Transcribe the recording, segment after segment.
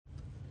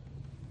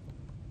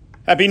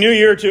Happy New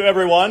Year to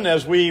everyone.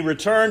 As we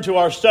return to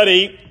our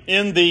study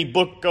in the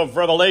book of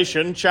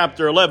Revelation,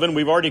 chapter 11,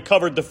 we've already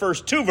covered the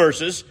first two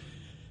verses.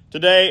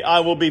 Today, I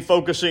will be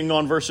focusing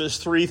on verses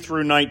 3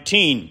 through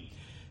 19,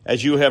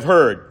 as you have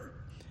heard.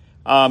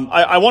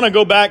 I want to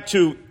go back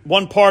to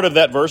one part of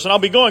that verse, and I'll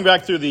be going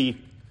back through the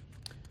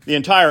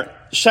entire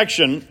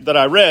section that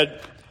I read.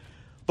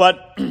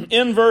 But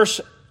in verse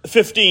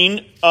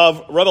 15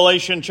 of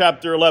Revelation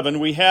chapter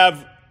 11, we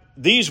have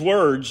these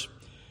words: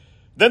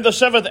 "Then the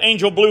seventh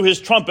angel blew his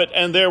trumpet,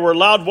 and there were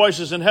loud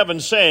voices in heaven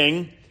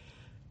saying,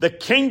 'The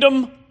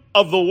kingdom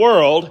of the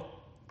world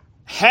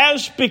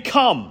has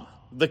become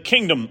the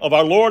kingdom of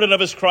our Lord and of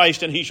his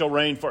Christ, and he shall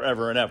reign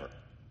forever and ever.'"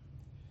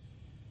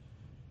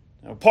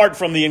 Now, apart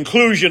from the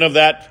inclusion of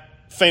that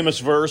famous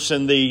verse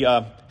in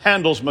the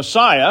Handel's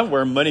Messiah,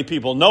 where many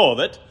people know of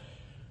it,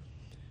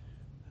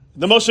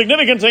 the most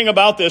significant thing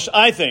about this,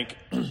 I think,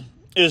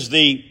 is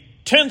the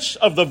tense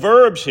of the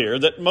verbs here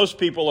that most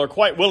people are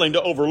quite willing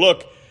to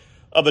overlook,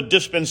 of a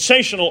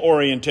dispensational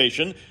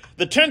orientation.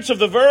 The tense of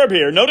the verb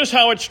here, notice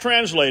how it's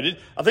translated.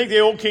 I think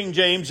the Old King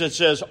James, it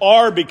says,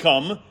 "are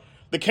become."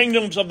 The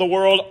kingdoms of the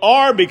world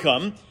are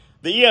become.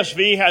 The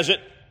ESV has it,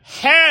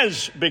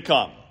 has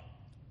become.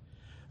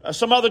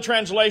 Some other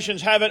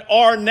translations have it,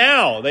 are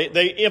now.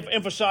 They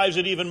emphasize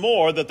it even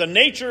more, that the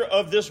nature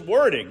of this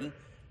wording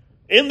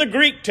in the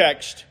Greek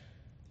text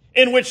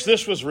in which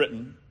this was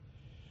written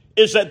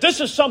is that this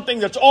is something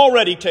that's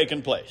already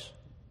taken place.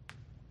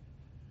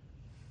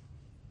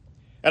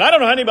 And I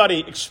don't know how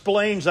anybody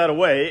explains that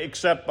away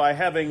except by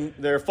having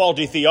their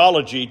faulty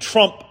theology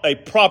trump a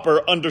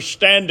proper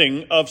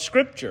understanding of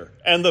Scripture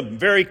and the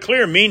very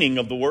clear meaning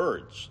of the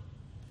words.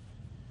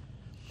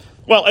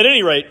 Well, at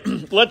any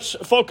rate, let's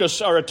focus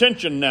our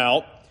attention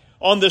now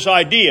on this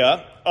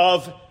idea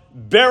of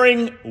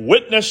bearing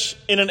witness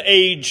in an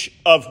age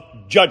of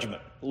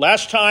judgment.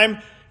 Last time,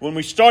 when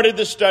we started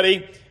this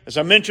study, as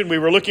I mentioned, we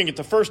were looking at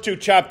the first two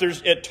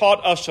chapters. It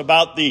taught us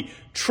about the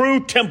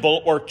true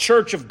temple or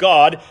church of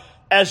God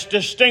as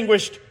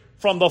distinguished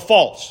from the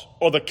false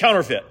or the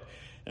counterfeit.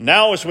 And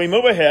now as we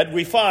move ahead,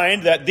 we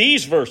find that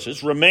these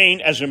verses remain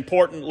as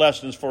important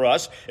lessons for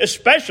us,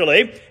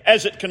 especially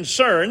as it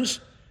concerns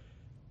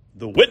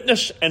the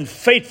witness and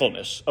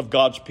faithfulness of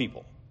God's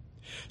people.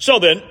 So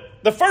then,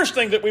 the first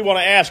thing that we want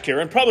to ask here,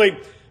 and probably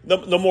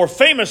the more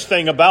famous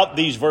thing about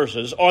these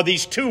verses, are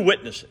these two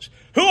witnesses.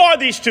 Who are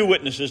these two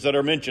witnesses that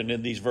are mentioned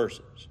in these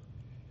verses?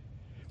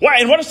 Why,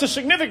 and what is the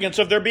significance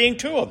of there being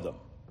two of them?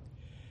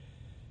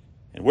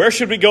 And where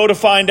should we go to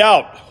find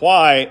out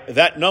why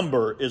that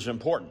number is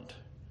important?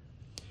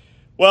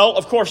 Well,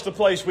 of course, the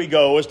place we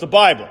go is the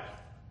Bible,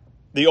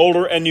 the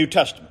Older and New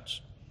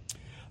Testaments.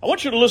 I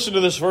want you to listen to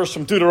this verse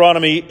from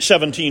Deuteronomy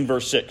 17,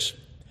 verse 6.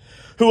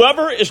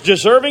 "Whoever is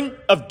deserving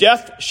of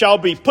death shall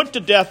be put to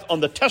death on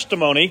the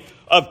testimony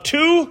of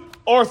 2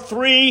 or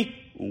 3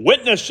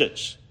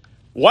 witnesses."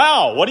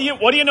 Wow, what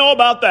do you know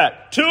about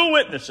that? 2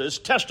 witnesses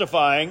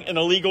testifying in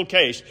a legal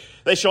case.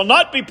 They shall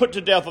not be put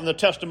to death on the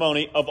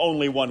testimony of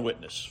only 1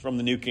 witness, from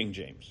the New King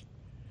James.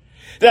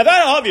 Now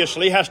that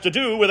obviously has to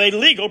do with a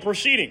legal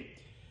proceeding,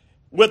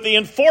 with the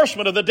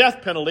enforcement of the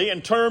death penalty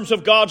in terms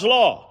of God's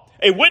law.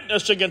 A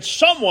witness against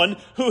someone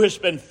who has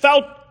been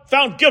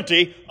found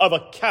guilty of a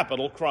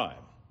capital crime.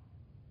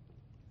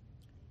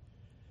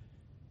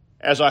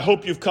 As I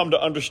hope you've come to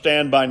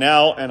understand by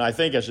now, and I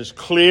think as is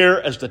clear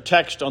as the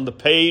text on the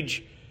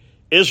page,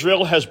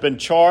 Israel has been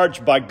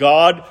charged by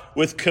God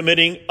with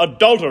committing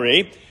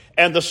adultery,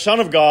 and the Son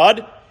of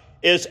God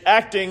is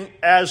acting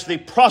as the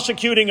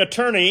prosecuting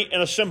attorney in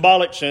a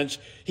symbolic sense.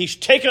 He's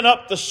taken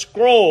up the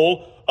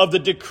scroll of the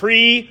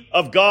decree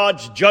of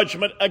God's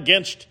judgment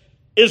against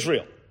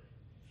Israel.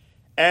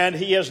 And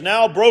he has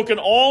now broken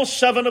all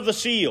 7 of the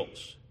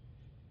seals.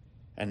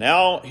 And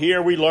now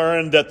here we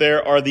learn that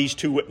there are these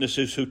 2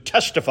 witnesses who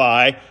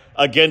testify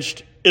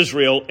against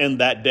Israel in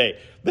that day.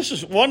 This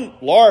is one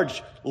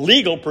large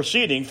legal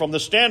proceeding from the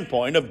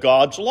standpoint of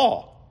God's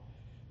law.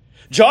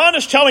 John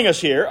is telling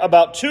us here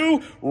about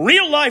 2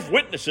 real-life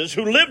witnesses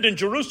who lived in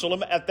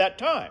Jerusalem at that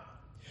time.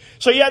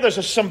 So yeah, there's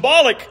a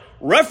symbolic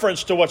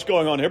reference to what's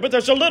going on here, but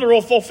there's a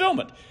literal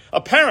fulfillment.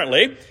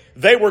 Apparently,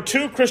 they were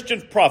 2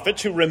 Christian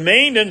prophets who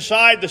remained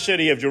inside the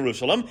city of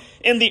Jerusalem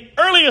in the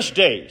earliest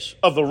days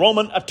of the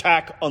Roman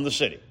attack on the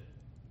city.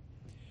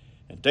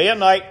 And day and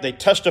night, they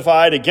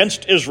testified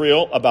against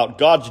Israel about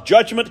God's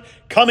judgment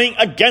coming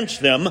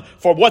against them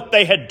for what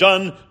they had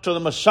done to the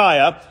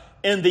Messiah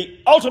in the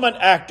ultimate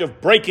act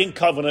of breaking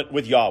covenant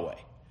with Yahweh.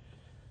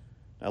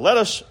 Now let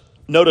us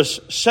notice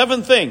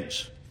 7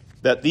 things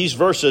that these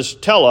verses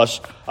tell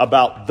us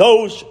about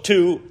those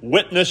 2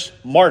 witness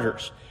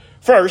martyrs.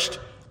 First,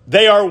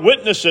 they are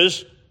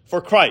witnesses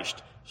for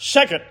Christ.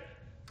 Second,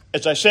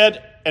 as I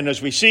said, and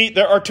as we see,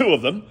 there are 2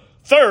 of them.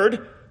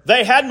 Third,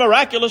 they had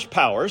miraculous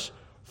powers.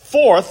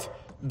 Fourth,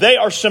 they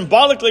are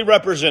symbolically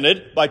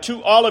represented by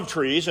 2 olive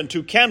trees and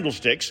 2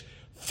 candlesticks.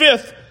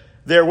 Fifth,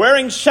 they're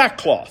wearing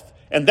sackcloth,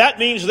 and that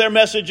means their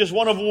message is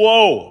one of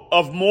woe,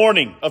 of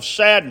mourning, of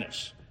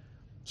sadness.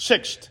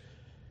 Sixth,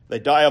 They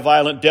die a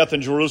violent death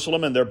in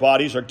Jerusalem, and their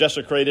bodies are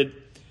desecrated.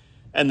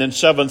 And then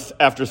seventh,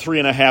 after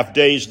 3.5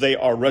 days, they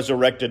are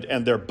resurrected,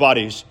 and their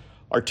bodies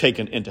are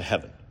taken into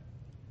heaven.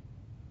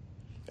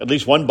 At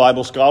least one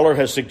Bible scholar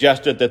has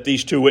suggested that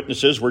these two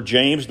witnesses were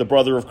James, the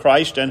brother of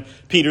Christ, and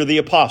Peter the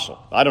apostle.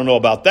 I don't know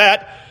about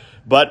that,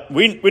 but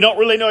we don't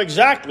really know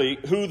exactly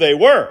who they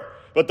were.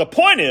 But the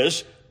point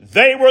is,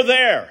 they were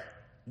there.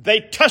 They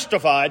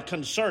testified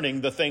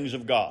concerning the things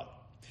of God.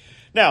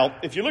 Now,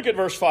 if you look at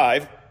verse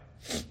 5,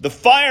 the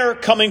fire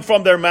coming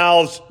from their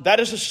mouths, that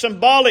is a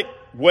symbolic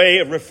way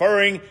of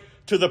referring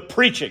to the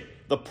preaching,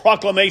 the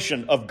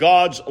proclamation of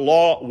God's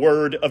law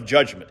word of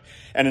judgment.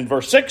 And in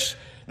verse 6,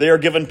 they are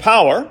given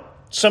power,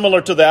 similar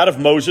to that of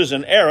Moses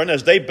and Aaron,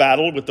 as they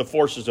battled with the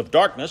forces of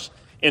darkness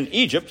in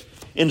Egypt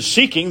in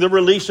seeking the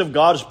release of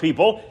God's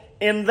people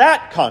in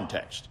that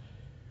context.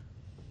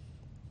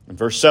 And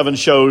verse 7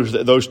 shows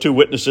that those two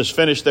witnesses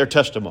finished their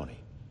testimony.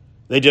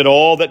 They did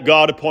all that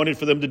God appointed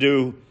for them to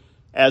do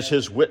as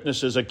his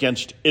witnesses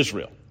against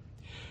Israel.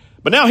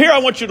 But now here I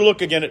want you to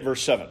look again at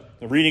verse 7,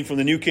 the reading from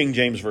the New King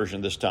James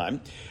Version this time.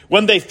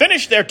 When they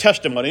finished their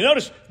testimony,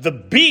 notice, the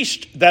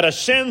beast that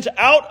ascends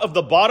out of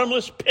the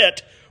bottomless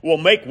pit will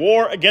make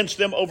war against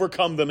them,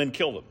 overcome them, and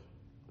kill them.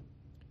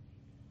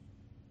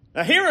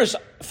 Now here is,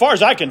 as far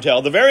as I can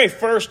tell, the very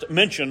first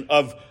mention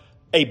of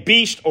a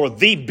beast or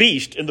the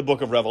beast in the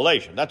book of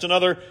Revelation. That's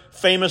another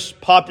famous,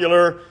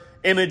 popular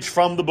image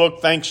from the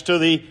book, thanks to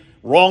the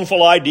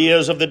wrongful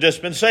ideas of the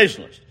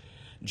dispensationalists.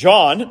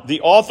 John,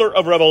 the author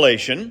of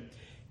Revelation,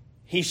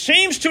 he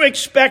seems to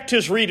expect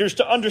his readers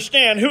to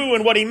understand who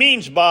and what he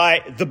means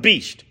by the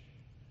beast.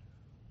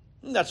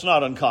 That's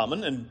not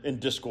uncommon in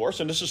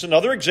discourse, and this is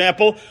another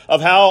example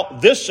of how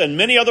this and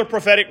many other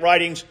prophetic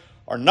writings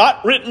are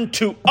not written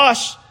to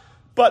us,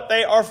 but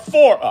they are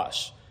for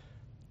us.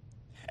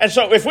 And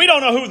so if we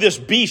don't know who this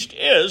beast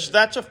is,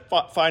 that's a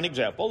fine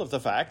example of the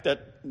fact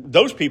that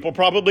those people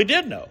probably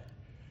did know.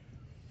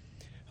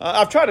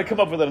 I've tried to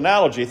come up with an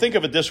analogy. Think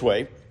of it this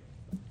way.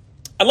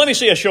 And let me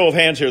see a show of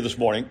hands here this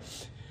morning.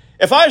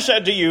 If I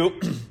said to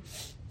you,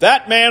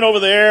 that man over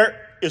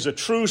there is a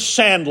true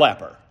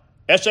sandlapper,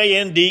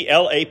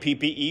 Sandlapper,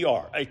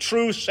 a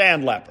true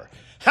sandlapper.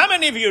 How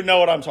many of you know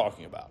what I'm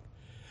talking about?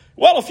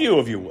 Well, a few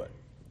of you would.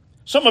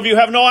 Some of you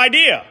have no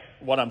idea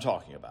what I'm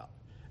talking about.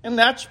 And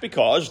that's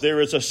because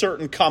there is a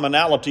certain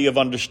commonality of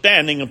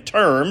understanding of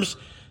terms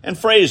and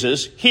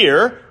phrases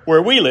here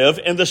where we live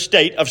in the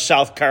state of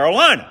South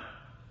Carolina.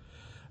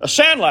 A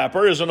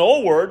sandlapper is an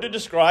old word to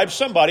describe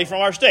somebody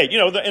from our state. You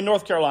know, in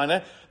North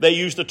Carolina, they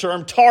use the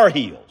term Tar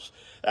Heels.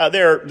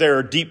 There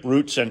are deep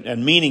roots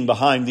and meaning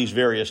behind these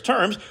various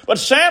terms, but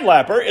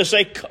sandlapper is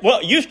it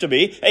used to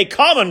be a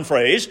common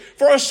phrase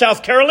for a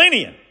South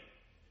Carolinian.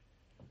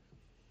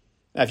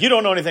 Now, if you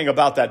don't know anything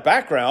about that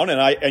background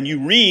and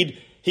you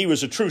read he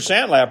was a true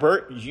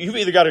sandlapper, you've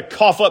either got to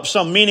cough up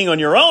some meaning on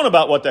your own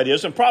about what that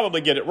is and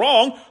probably get it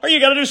wrong, or you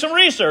got to do some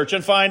research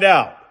and find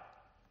out.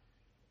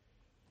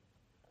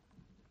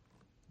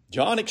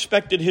 John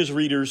expected his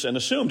readers and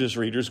assumed his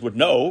readers would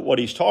know what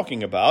he's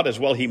talking about, as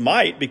well he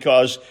might,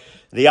 because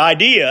the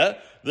idea,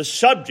 the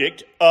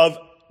subject of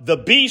the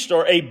beast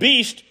or a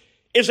beast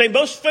is a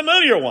most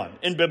familiar one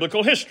in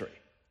biblical history.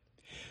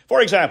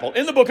 For example,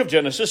 in the book of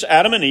Genesis,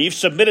 Adam and Eve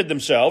submitted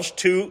themselves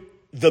to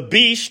the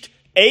beast,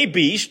 a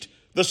beast,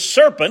 the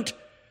serpent,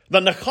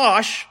 the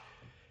Nachash,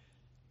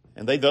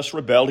 and they thus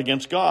rebelled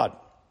against God.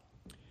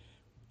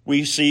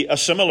 We see a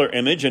similar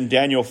image in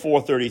Daniel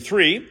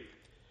 4:33,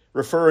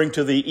 referring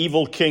to the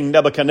evil king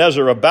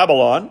Nebuchadnezzar of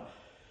Babylon.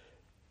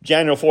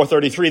 Daniel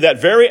 4:33,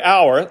 that very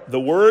hour the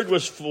word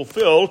was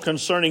fulfilled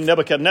concerning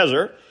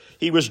Nebuchadnezzar.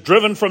 He was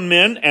driven from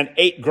men and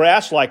ate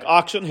grass like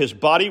oxen. His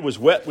body was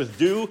wet with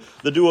dew,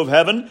 the dew of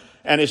heaven,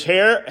 and his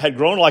hair had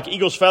grown like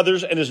eagle's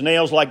feathers and his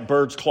nails like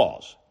bird's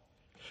claws.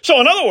 So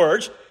in other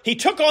words, he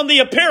took on the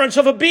appearance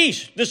of a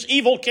beast, this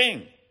evil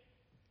king.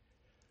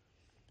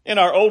 In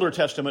our Older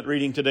Testament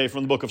reading today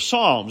from the book of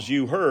Psalms,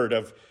 you heard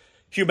of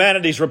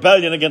humanity's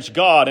rebellion against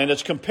God, and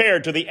it's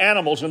compared to the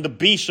animals and the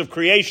beasts of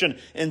creation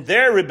in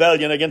their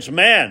rebellion against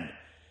man,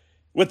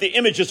 with the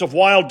images of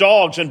wild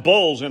dogs and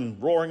bulls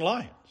and roaring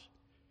lions.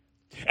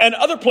 And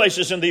other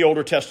places in the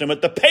Older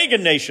Testament, the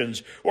pagan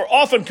nations were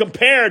often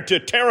compared to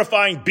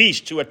terrifying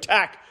beasts to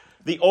attack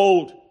the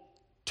Old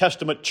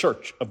Testament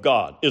church of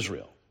God,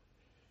 Israel.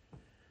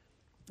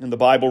 In the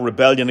Bible,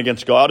 rebellion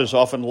against God is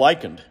often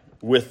likened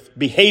with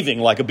behaving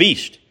like a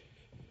beast.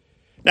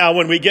 Now,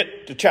 when we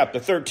get to chapter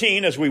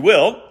 13, as we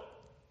will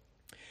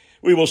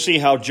see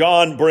how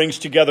John brings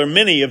together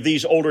many of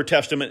these Older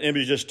Testament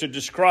images to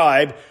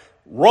describe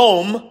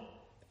Rome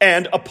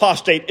and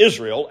apostate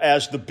Israel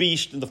as the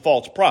beast and the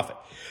false prophet.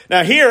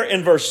 Now, here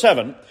in verse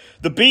 7,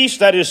 the beast,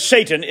 that is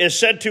Satan, is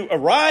said to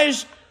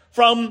arise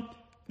from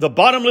the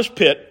bottomless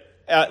pit.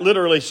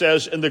 Literally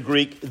says in the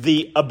Greek,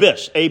 the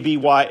abyss,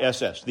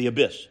 A-B-Y-S-S, the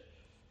abyss.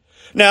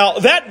 Now,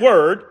 that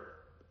word,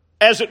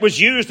 as it was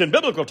used in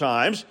biblical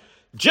times,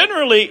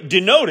 generally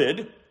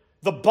denoted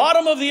the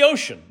bottom of the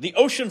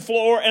ocean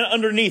floor and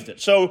underneath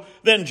it. So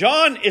then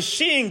John is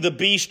seeing the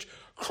beast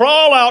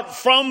crawl out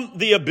from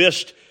the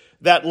abyss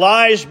that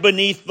lies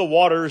beneath the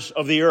waters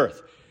of the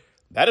earth.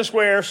 That is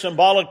where,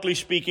 symbolically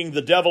speaking,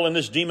 the devil and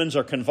his demons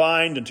are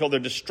confined until their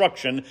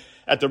destruction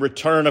at the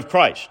return of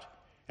Christ.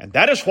 And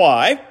that is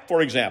why,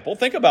 for example,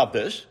 think about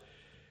this.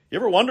 You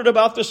ever wondered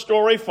about this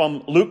story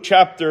from Luke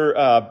chapter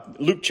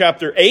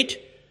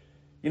 8?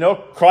 You know,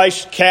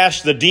 Christ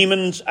cast the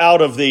demons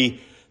out of the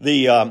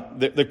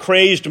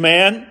crazed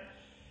man,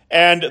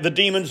 and the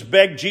demons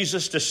begged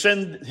Jesus to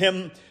send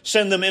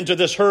them into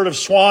this herd of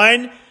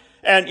swine.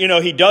 And, you know,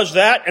 he does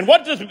that. And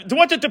what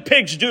did the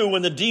pigs do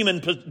when the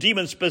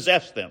demons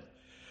possessed them?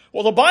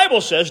 Well, the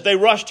Bible says they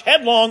rushed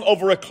headlong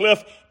over a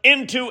cliff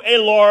into a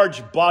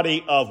large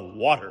body of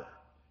water.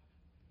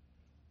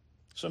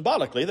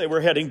 Symbolically, they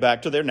were heading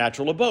back to their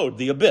natural abode,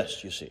 the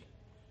abyss, you see.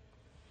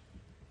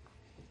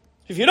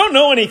 If you don't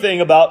know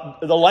anything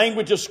about the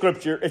language of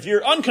Scripture, if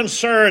you're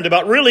unconcerned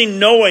about really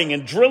knowing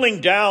and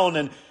drilling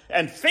down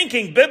and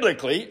thinking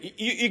biblically,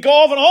 you go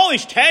off on all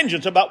these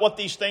tangents about what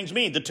these things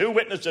mean, the two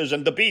witnesses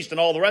and the beast and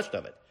all the rest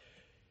of it,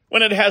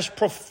 when it has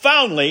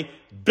profoundly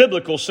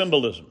biblical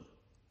symbolism.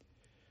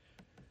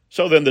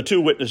 So then the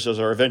two witnesses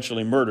are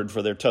eventually murdered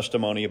for their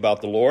testimony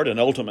about the Lord, and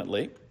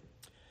ultimately,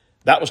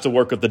 that was the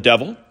work of the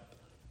devil,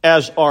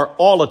 as are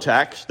all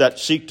attacks that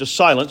seek to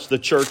silence the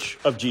church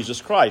of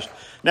Jesus Christ.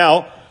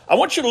 Now, I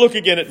want you to look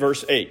again at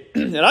verse 8,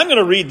 and I'm going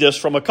to read this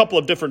from a couple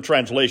of different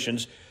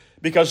translations,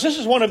 because this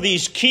is one of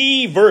these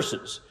key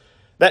verses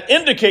that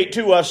indicate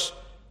to us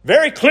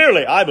very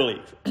clearly, I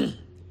believe,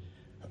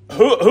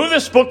 who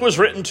this book was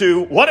written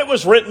to, what it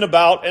was written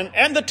about,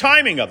 and the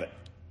timing of it.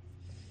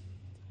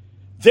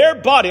 Their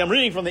body, I'm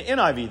reading from the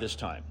NIV this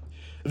time,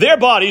 their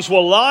bodies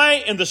will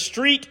lie in the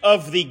street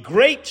of the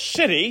great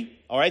city,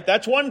 all right,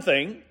 that's one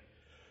thing,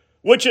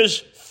 which is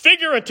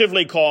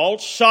figuratively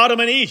called Sodom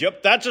and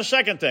Egypt, that's a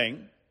second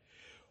thing,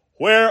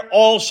 where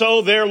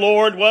also their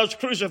Lord was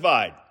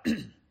crucified.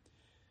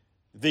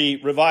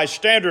 The Revised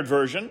Standard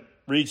Version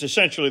reads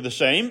essentially the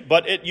same,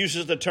 but it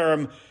uses the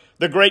term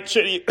the great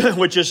city,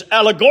 which is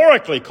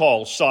allegorically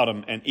called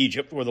Sodom and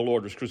Egypt, where the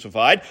Lord was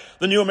crucified.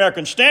 The New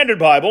American Standard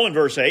Bible, in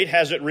verse 8,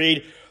 has it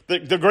read,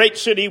 the great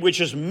city, which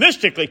is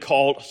mystically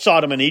called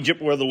Sodom and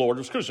Egypt, where the Lord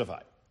was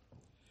crucified.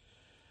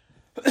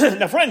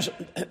 Now, friends,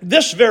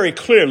 this very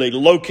clearly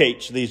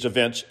locates these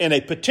events in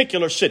a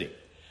particular city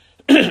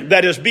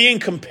that is being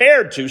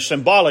compared to,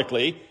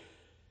 symbolically,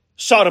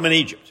 Sodom and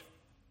Egypt.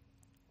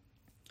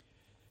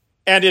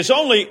 And it's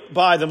only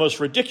by the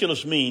most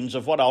ridiculous means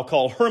of what I'll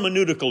call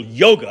hermeneutical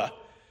yoga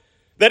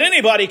that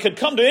anybody could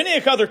come to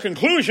any other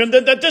conclusion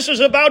than that this is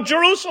about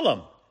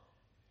Jerusalem.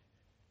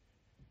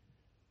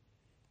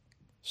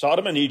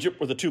 Sodom and Egypt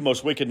were the two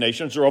most wicked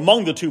nations, or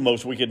among the two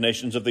most wicked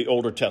nations of the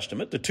Older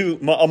Testament,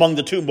 among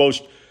the two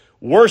most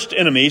worst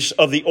enemies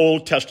of the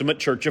Old Testament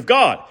Church of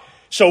God.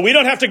 So we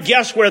don't have to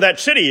guess where that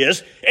city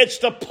is. It's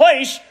the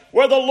place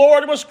where the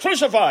Lord was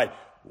crucified.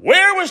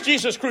 Where was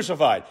Jesus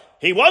crucified?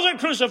 He wasn't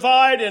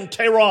crucified in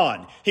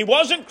Tehran. He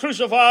wasn't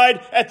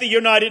crucified at the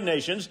United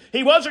Nations.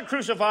 He wasn't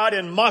crucified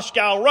in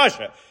Moscow,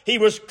 Russia. He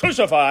was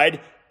crucified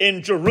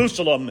in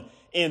Jerusalem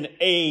in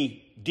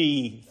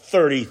AD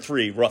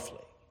 33, roughly.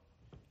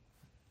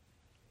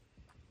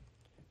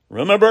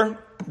 Remember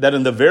that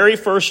in the very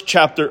first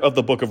chapter of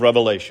the book of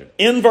Revelation,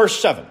 in verse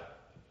 7,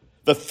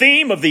 the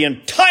theme of the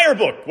entire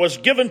book was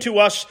given to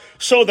us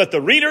so that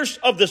the readers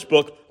of this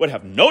book would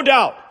have no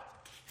doubt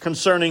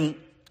concerning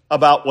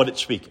about what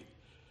it's speaking.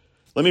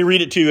 Let me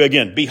read it to you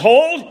again.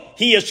 Behold,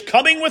 he is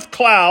coming with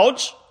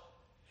clouds,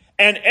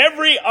 and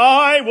every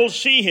eye will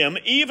see him,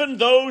 even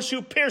those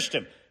who pierced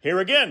him. Here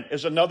again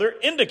is another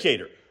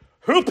indicator.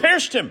 Who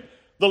pierced him?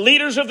 The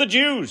leaders of the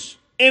Jews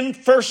in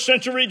first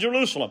century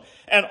Jerusalem.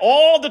 And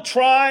all the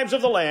tribes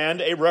of the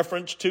land, a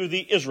reference to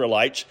the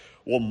Israelites,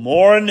 will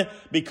mourn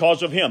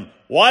because of him.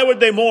 Why would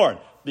they mourn?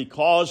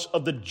 Because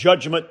of the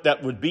judgment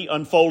that would be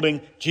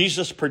unfolding.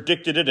 Jesus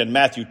predicted it in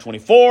Matthew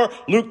 24,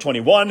 Luke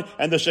 21,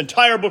 and this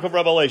entire book of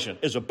Revelation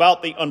is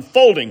about the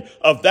unfolding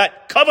of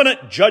that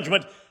covenant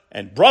judgment.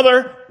 And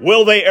brother,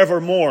 will they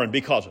ever mourn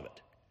because of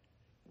it?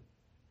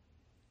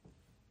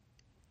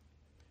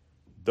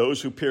 Those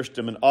who pierced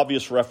him, an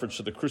obvious reference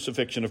to the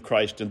crucifixion of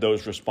Christ and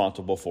those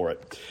responsible for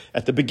it.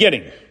 At the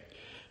beginning,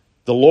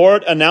 the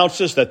Lord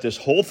announces that this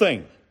whole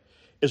thing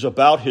is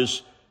about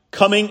his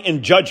coming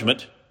in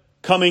judgment,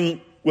 coming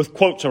with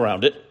quotes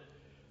around it,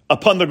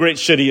 upon the great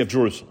city of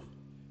Jerusalem.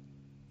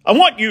 I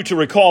want you to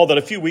recall that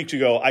a few weeks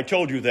ago, I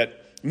told you that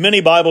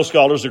many Bible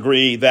scholars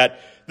agree that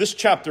this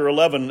chapter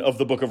 11 of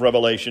the book of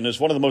Revelation is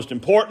one of the most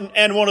important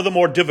and one of the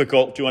more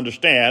difficult to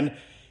understand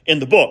in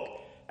the book.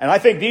 And I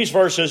think these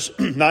verses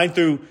 9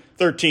 through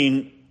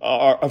 18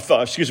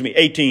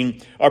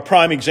 are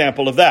prime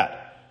example of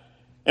that.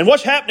 And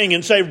what's happening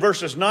in, say,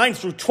 verses 9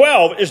 through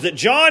 12 is that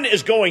John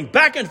is going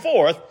back and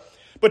forth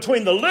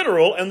between the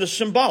literal and the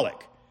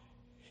symbolic.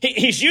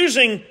 He's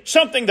using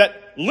something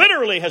that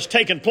literally has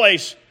taken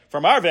place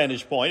from our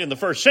vantage point in the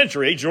first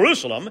century,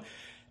 Jerusalem,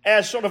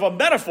 as sort of a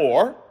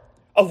metaphor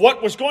of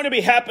what was going to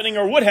be happening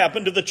or would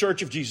happen to the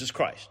church of Jesus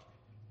Christ.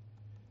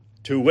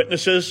 Two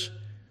witnesses,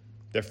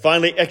 They're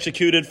finally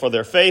executed for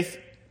their faith,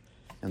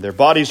 and their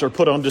bodies are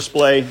put on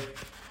display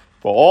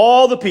for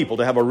all the people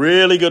to have a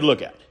really good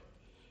look at.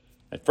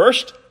 At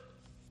first,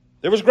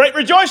 there was great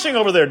rejoicing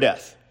over their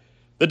death.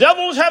 The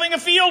devil was having a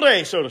field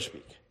day, so to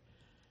speak.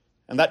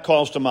 And that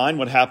calls to mind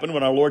what happened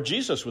when our Lord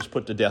Jesus was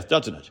put to death,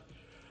 doesn't it?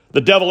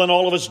 The devil and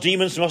all of his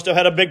demons must have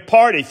had a big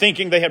party,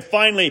 thinking they had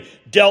finally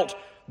dealt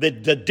the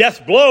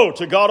death blow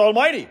to God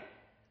Almighty.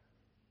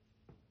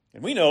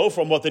 And we know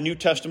from what the New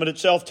Testament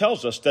itself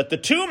tells us that the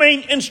two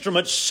main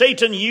instruments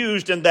Satan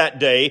used in that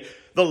day,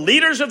 the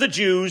leaders of the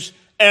Jews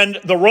and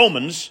the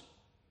Romans,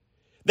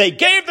 they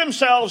gave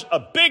themselves a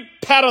big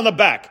pat on the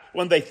back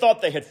when they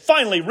thought they had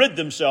finally rid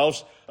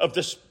themselves of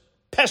this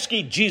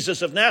pesky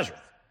Jesus of Nazareth.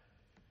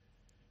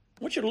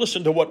 I want you to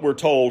listen to what we're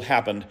told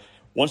happened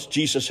once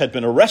Jesus had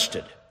been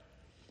arrested.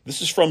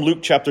 This is from Luke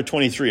chapter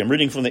 23. I'm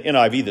reading from the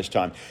NIV this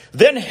time.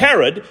 Then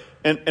Herod,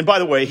 and by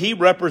the way, he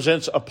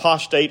represents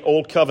apostate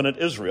Old Covenant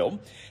Israel,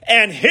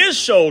 and his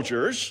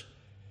soldiers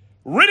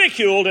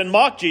ridiculed and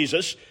mocked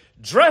Jesus,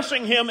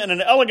 dressing him in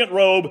an elegant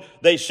robe.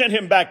 They sent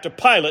him back to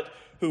Pilate,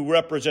 who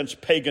represents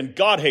pagan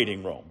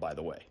God-hating Rome, by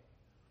the way.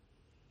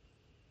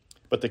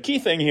 But the key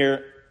thing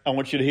here I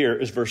want you to hear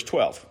is verse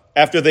 12.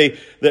 After the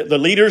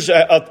leaders,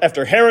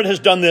 after Herod has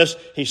done this,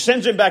 he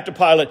sends him back to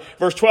Pilate.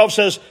 Verse 12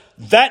 says,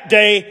 that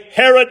day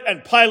Herod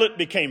and Pilate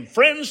became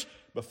friends.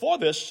 Before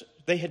this,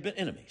 they had been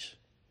enemies.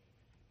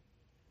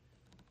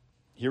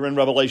 Here in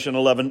Revelation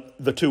 11,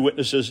 the two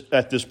witnesses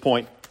at this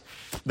point,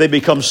 they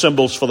become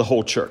symbols for the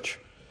whole church.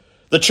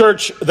 The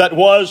church that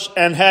was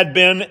and had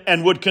been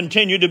and would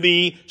continue to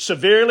be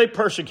severely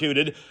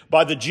persecuted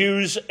by the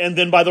Jews and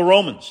then by the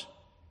Romans.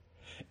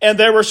 And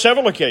there were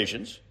several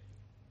occasions,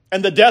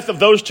 and the death of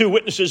those two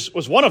witnesses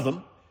was one of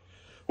them,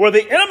 where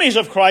the enemies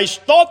of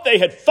Christ thought they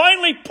had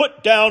finally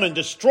put down and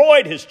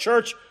destroyed his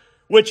church,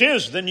 which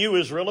is the new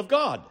Israel of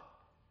God.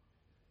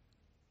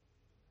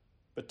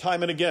 But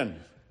time and again,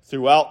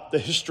 throughout the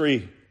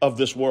history of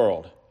this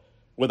world,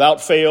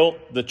 without fail,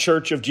 the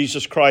church of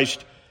Jesus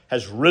Christ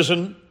has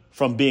risen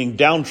from being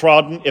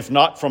downtrodden, if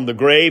not from the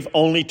grave,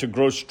 only to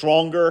grow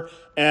stronger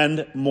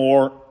and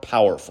more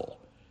powerful.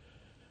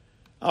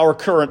 Our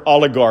current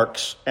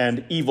oligarchs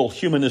and evil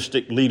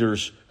humanistic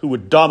leaders who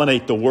would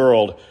dominate the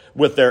world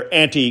with their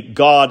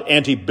anti-God,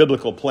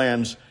 anti-biblical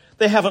plans,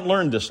 they haven't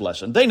learned this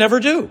lesson. They never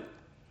do.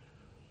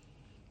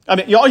 I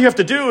mean, all you have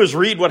to do is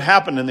read what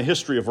happened in the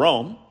history of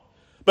Rome,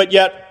 but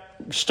yet,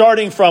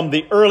 starting from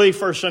the early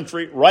first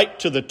century right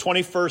to the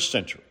 21st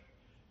century,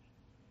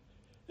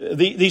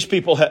 these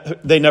people,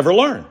 they never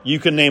learn. You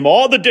can name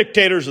all the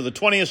dictators of the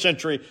 20th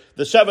century,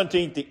 the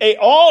 17th, the 8th,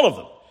 all of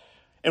them.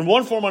 In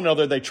one form or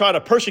another, they try to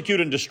persecute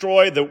and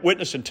destroy the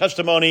witness and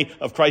testimony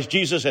of Christ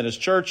Jesus and his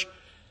church,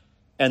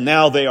 and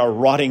now they are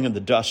rotting in the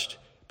dust,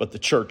 but the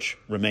church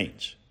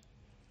remains.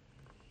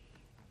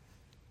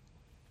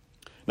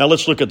 Now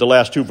let's look at the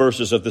last two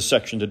verses of this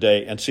section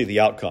today and see the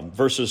outcome.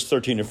 Verses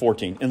 13 and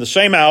 14. In the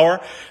same hour,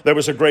 there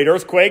was a great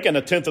earthquake, and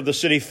a tenth of the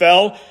city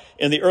fell.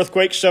 In the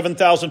earthquake,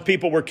 7,000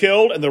 people were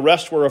killed, and the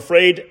rest were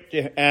afraid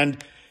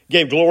and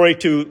gave glory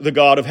to the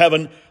God of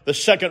heaven. The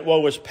second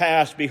woe is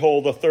past.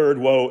 Behold, the third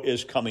woe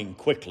is coming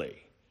quickly.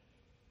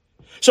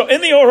 So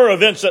in the order of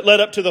events that led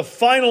up to the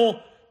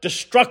final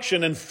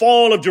destruction and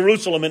fall of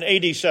Jerusalem in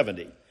AD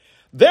 70,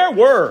 there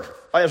were,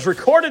 as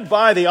recorded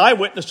by the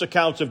eyewitness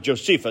accounts of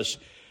Josephus,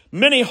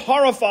 many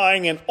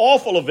horrifying and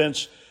awful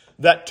events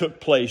that took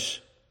place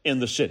in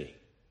the city.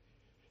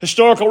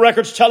 Historical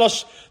records tell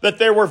us that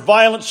there were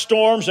violent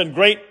storms and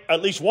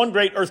at least one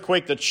great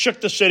earthquake that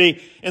shook the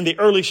city in the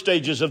early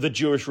stages of the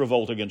Jewish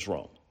revolt against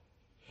Rome.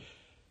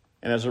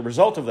 And as a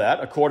result of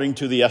that, according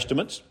to the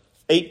estimates,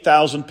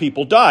 8,000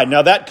 people died.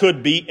 Now that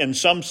could be, in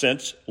some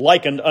sense,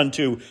 likened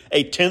unto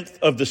a tenth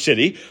of the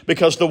city,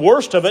 because the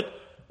worst of it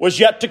was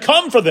yet to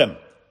come for them.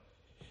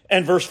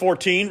 And verse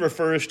 14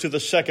 refers to the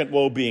second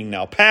woe being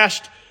now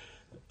past.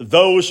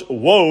 Those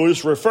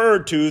woes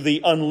referred to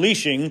the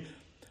unleashing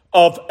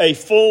of a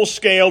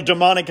full-scale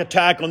demonic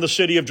attack on the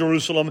city of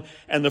Jerusalem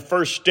and the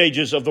first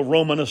stages of the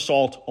Roman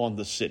assault on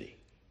the city.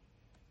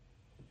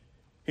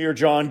 Here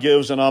John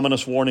gives an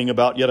ominous warning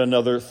about yet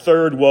another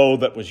third woe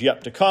that was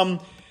yet to come,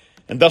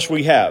 and thus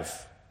we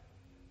have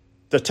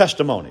the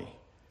testimony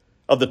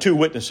of the two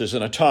witnesses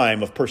in a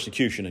time of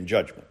persecution and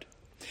judgment.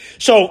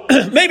 So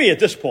maybe at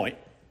this point,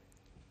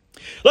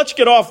 let's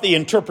get off the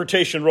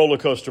interpretation roller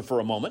coaster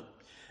for a moment,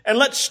 and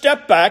let's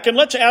step back and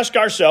let's ask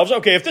ourselves,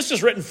 okay, if this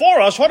is written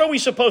for us, what are we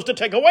supposed to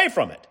take away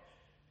from it?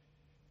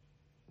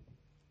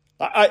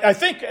 I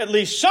think at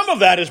least some of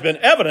that has been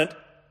evident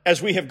as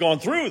we have gone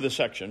through the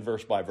section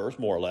verse by verse,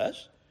 more or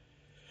less.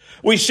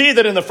 We see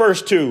that in the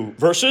first two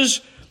verses,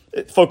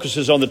 it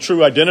focuses on the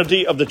true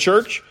identity of the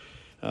church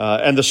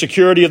and the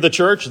security of the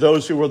church,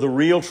 those who are the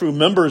real true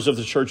members of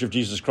the Church of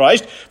Jesus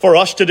Christ. For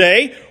us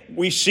today,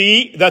 we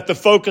see that the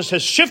focus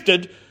has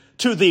shifted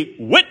to the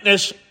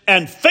witness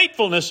and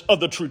faithfulness of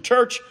the true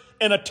church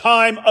in a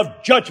time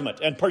of judgment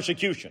and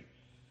persecution.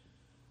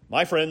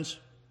 My friends,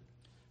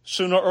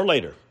 sooner or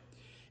later,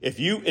 If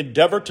you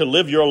endeavor to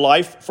live your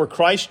life for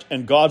Christ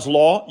and God's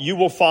law, you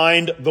will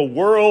find the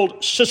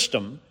world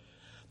system,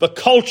 the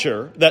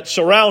culture that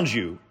surrounds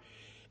you,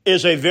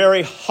 is a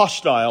very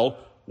hostile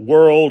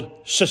world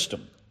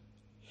system.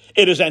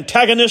 It is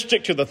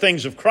antagonistic to the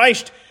things of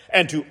Christ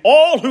and to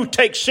all who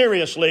take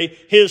seriously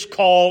his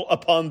call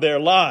upon their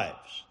lives.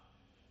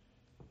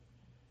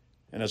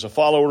 And as a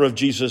follower of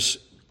Jesus,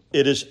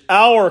 it is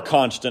our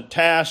constant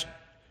task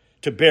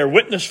to bear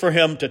witness for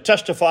him, to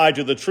testify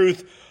to the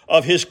truth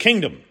of his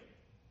kingdom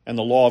and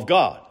the law of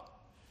God.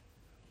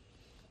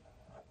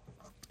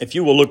 If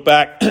you will look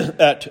back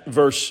at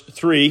verse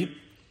 3,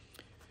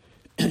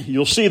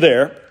 you'll see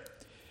there,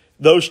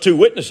 those two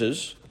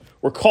witnesses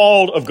were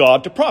called of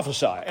God to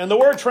prophesy. And the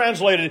word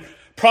translated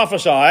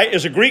prophesy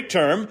is a Greek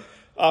term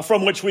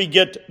from which we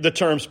get the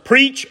terms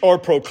preach or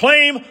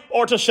proclaim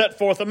or to set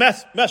forth a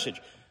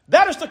message.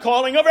 That is the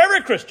calling of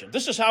every Christian.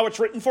 This is how it's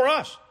written for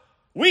us.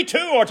 We too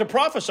are to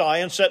prophesy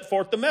and set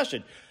forth the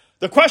message.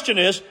 The question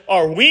is,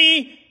 are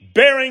we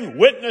bearing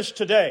witness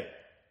today?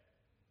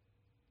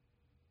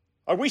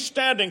 Are we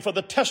standing for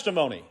the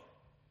testimony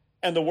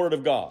and the word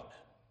of God?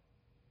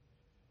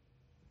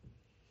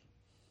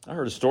 I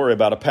heard a story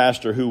about a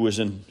pastor who was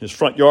in his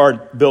front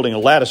yard building a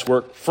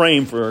latticework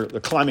frame for the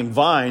climbing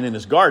vine in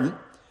his garden.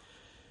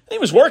 He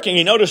was working.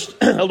 He noticed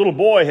a little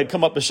boy had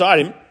come up beside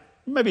him,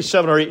 maybe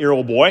 7 or 8 year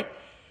old boy.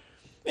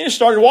 And he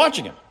started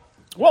watching him.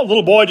 Well, the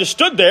little boy just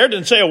stood there,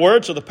 didn't say a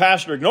word, so the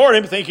pastor ignored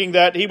him, thinking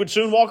that he would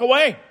soon walk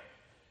away.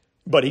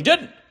 But he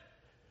didn't.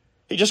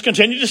 He just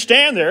continued to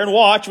stand there and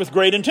watch with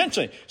great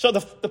intensity. So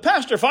the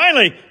pastor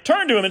finally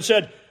turned to him and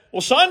said,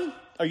 "Well, son,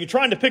 are you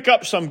trying to pick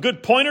up some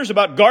good pointers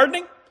about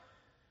gardening?"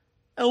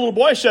 And the little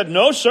boy said,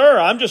 "No, sir,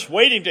 I'm just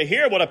waiting to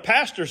hear what a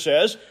pastor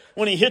says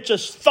when he hits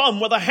his thumb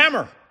with a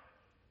hammer."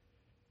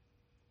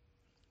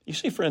 You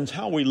see, friends,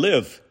 how we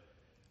live,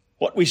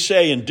 what we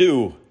say and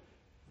do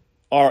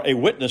are a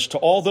witness to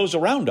all those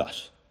around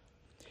us.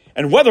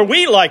 And whether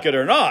we like it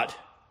or not,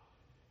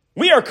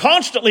 we are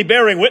constantly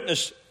bearing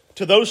witness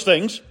to those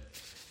things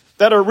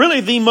that are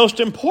really the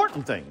most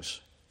important things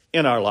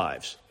in our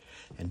lives.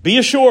 And be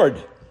assured,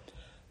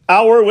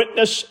 our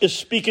witness is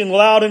speaking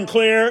loud and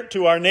clear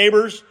to our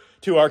neighbors,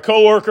 to our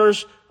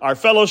coworkers, our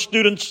fellow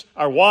students,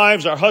 our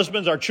wives, our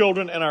husbands, our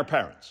children, and our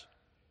parents.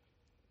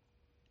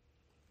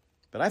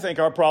 But I think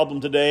our problem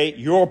today,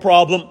 your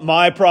problem,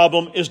 my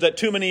problem, is that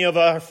too many of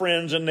our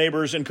friends and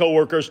neighbors and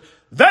coworkers,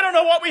 they don't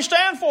know what we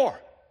stand for.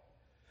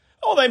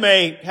 Oh, they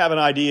may have an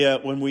idea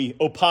when we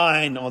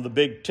opine on the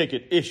big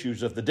ticket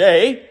issues of the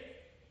day.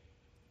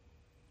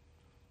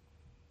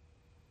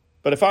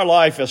 But if our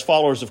life as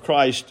followers of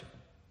Christ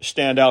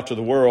stand out to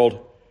the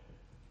world,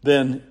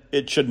 then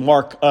it should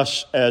mark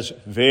us as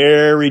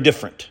very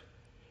different.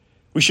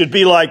 We should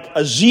be like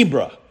a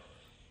zebra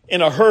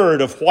in a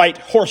herd of white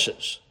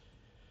horses.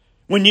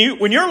 When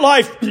your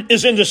life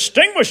is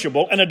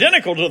indistinguishable and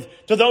identical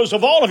to those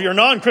of all of your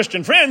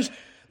non-Christian friends,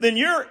 then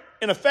you're,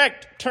 in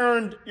effect,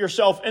 turned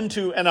yourself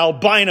into an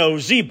albino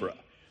zebra.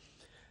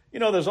 You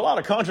know, there's a lot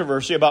of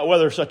controversy about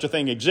whether such a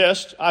thing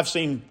exists. I've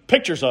seen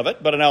pictures of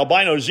it, but an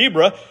albino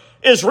zebra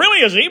is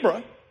really a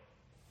zebra.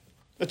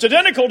 It's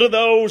identical to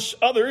those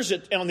others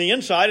on the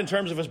inside in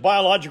terms of his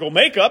biological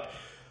makeup,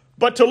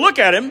 but to look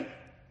at him,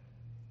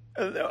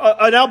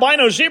 an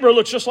albino zebra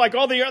looks just like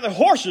all the other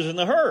horses in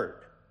the herd.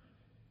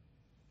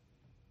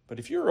 But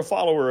if you're a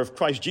follower of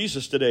Christ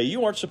Jesus today,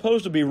 you aren't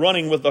supposed to be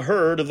running with the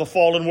herd of the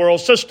fallen world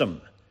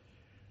system.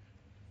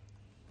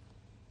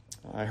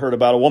 I heard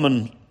about a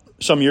woman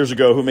some years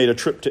ago who made a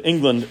trip to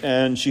England,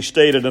 and she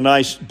stayed at a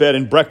nice bed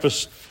and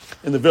breakfast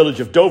in the village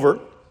of Dover.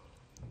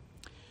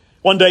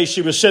 One day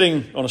she was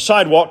sitting on a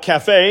sidewalk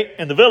cafe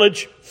in the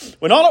village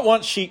when all at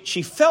once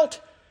she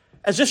felt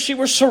as if she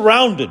were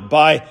surrounded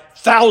by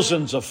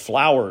thousands of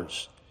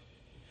flowers.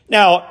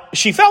 Now,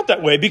 she felt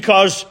that way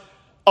because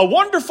a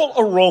wonderful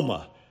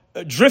aroma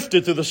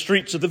drifted through the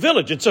streets of the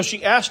village. And so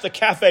she asked the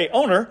cafe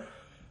owner,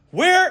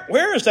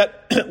 where is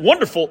that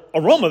wonderful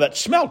aroma, that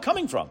smell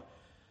coming from?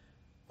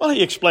 Well,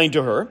 he explained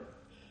to her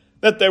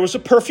that there was a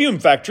perfume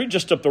factory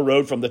just up the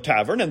road from the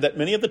tavern and that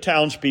many of the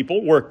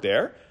townspeople worked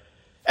there.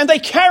 And they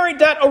carried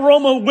that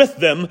aroma with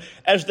them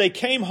as they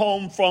came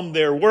home from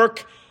their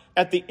work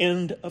at the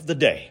end of the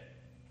day.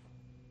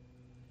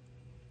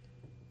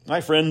 My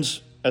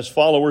friends, as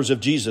followers of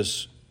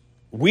Jesus,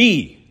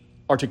 we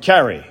are to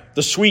carry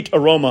the sweet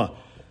aroma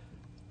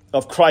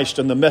of Christ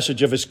and the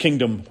message of his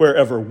kingdom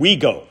wherever we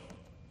go.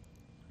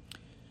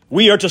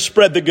 We are to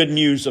spread the good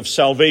news of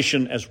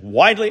salvation as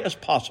widely as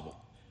possible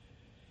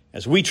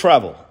as we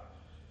travel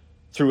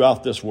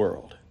throughout this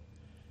world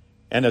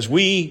and as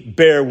we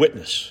bear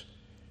witness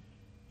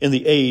in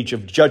the age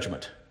of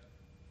judgment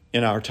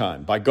in our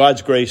time. By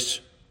God's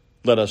grace,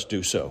 let us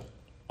do so.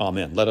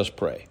 Amen. Let us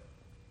pray.